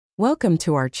Welcome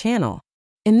to our channel.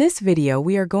 In this video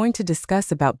we are going to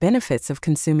discuss about benefits of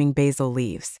consuming basil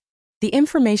leaves. The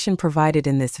information provided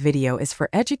in this video is for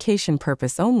education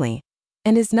purpose only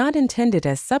and is not intended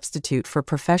as substitute for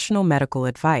professional medical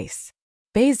advice.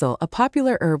 Basil, a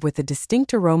popular herb with a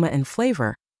distinct aroma and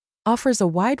flavor, offers a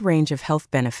wide range of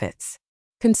health benefits.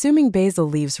 Consuming basil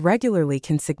leaves regularly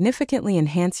can significantly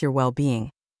enhance your well-being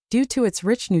due to its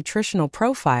rich nutritional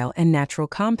profile and natural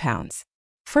compounds.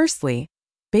 Firstly,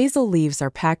 basil leaves are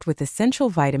packed with essential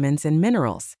vitamins and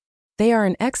minerals. They are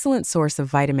an excellent source of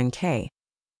vitamin K,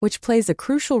 which plays a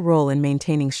crucial role in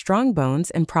maintaining strong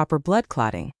bones and proper blood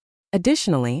clotting.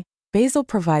 Additionally, basil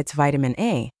provides vitamin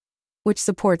A, which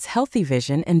supports healthy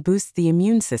vision and boosts the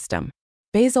immune system.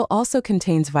 Basil also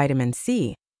contains vitamin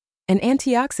C, an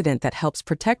antioxidant that helps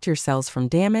protect your cells from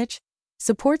damage,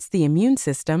 supports the immune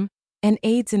system, and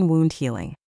aids in wound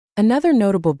healing. Another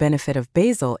notable benefit of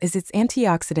basil is its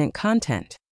antioxidant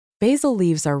content. Basil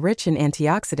leaves are rich in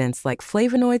antioxidants like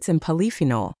flavonoids and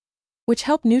polyphenol, which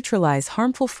help neutralize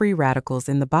harmful free radicals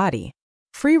in the body.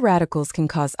 Free radicals can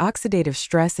cause oxidative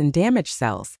stress and damage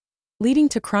cells, leading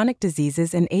to chronic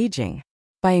diseases and aging.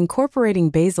 By incorporating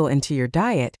basil into your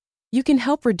diet, you can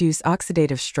help reduce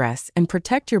oxidative stress and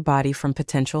protect your body from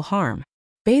potential harm.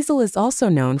 Basil is also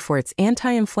known for its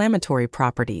anti-inflammatory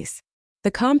properties.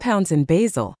 The compounds in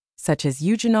basil, such as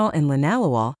eugenol and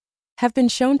linalool, have been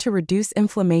shown to reduce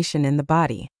inflammation in the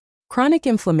body. Chronic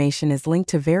inflammation is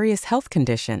linked to various health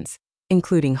conditions,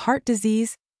 including heart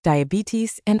disease,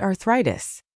 diabetes, and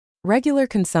arthritis. Regular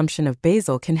consumption of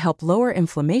basil can help lower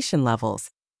inflammation levels,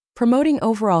 promoting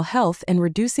overall health and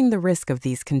reducing the risk of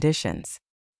these conditions.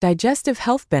 Digestive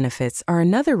health benefits are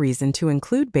another reason to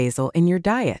include basil in your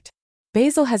diet.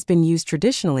 Basil has been used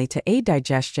traditionally to aid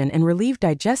digestion and relieve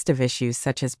digestive issues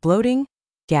such as bloating,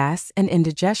 gas, and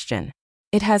indigestion.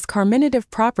 It has carminative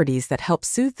properties that help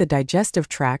soothe the digestive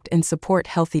tract and support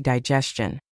healthy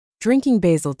digestion. Drinking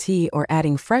basil tea or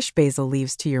adding fresh basil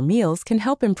leaves to your meals can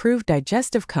help improve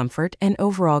digestive comfort and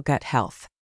overall gut health.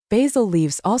 Basil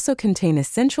leaves also contain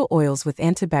essential oils with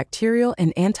antibacterial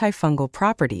and antifungal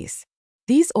properties.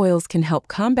 These oils can help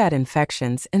combat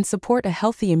infections and support a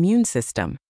healthy immune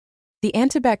system. The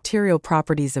antibacterial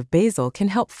properties of basil can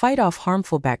help fight off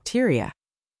harmful bacteria,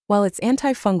 while its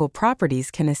antifungal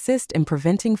properties can assist in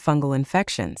preventing fungal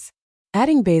infections.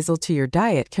 Adding basil to your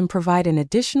diet can provide an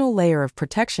additional layer of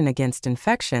protection against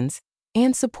infections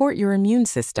and support your immune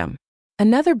system.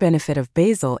 Another benefit of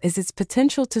basil is its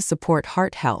potential to support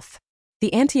heart health.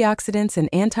 The antioxidants and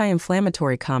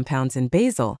anti-inflammatory compounds in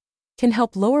basil can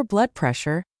help lower blood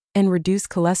pressure and reduce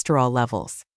cholesterol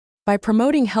levels. By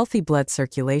promoting healthy blood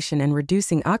circulation and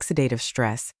reducing oxidative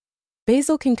stress,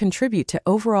 basil can contribute to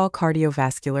overall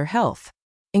cardiovascular health.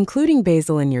 Including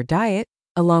basil in your diet,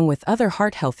 along with other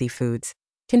heart-healthy foods,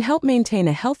 can help maintain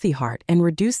a healthy heart and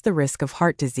reduce the risk of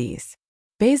heart disease.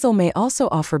 Basil may also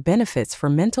offer benefits for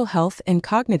mental health and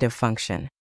cognitive function.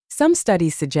 Some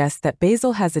studies suggest that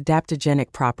basil has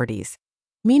adaptogenic properties,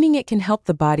 meaning it can help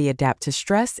the body adapt to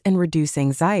stress and reduce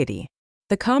anxiety.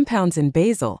 The compounds in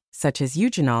basil, such as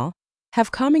eugenol,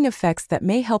 have calming effects that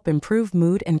may help improve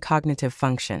mood and cognitive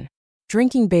function.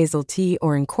 Drinking basil tea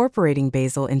or incorporating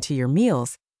basil into your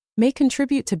meals may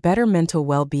contribute to better mental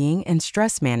well-being and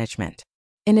stress management.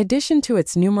 In addition to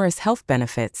its numerous health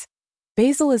benefits,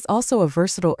 basil is also a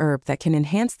versatile herb that can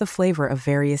enhance the flavor of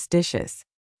various dishes.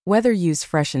 Whether used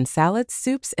fresh in salads,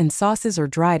 soups, and sauces or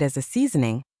dried as a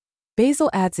seasoning, basil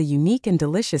adds a unique and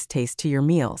delicious taste to your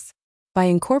meals. By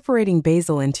incorporating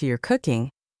basil into your cooking,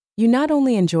 you not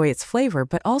only enjoy its flavor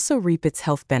but also reap its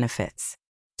health benefits.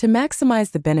 To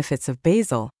maximize the benefits of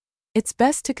basil, it's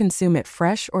best to consume it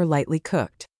fresh or lightly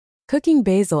cooked. Cooking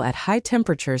basil at high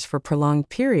temperatures for prolonged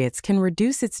periods can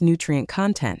reduce its nutrient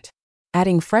content.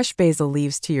 Adding fresh basil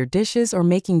leaves to your dishes or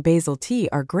making basil tea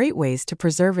are great ways to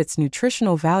preserve its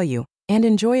nutritional value and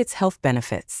enjoy its health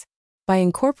benefits. By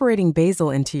incorporating basil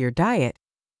into your diet,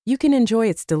 you can enjoy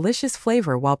its delicious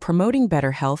flavor while promoting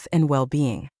better health and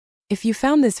well-being. If you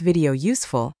found this video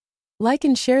useful, like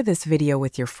and share this video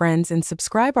with your friends and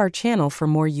subscribe our channel for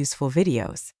more useful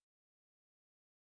videos.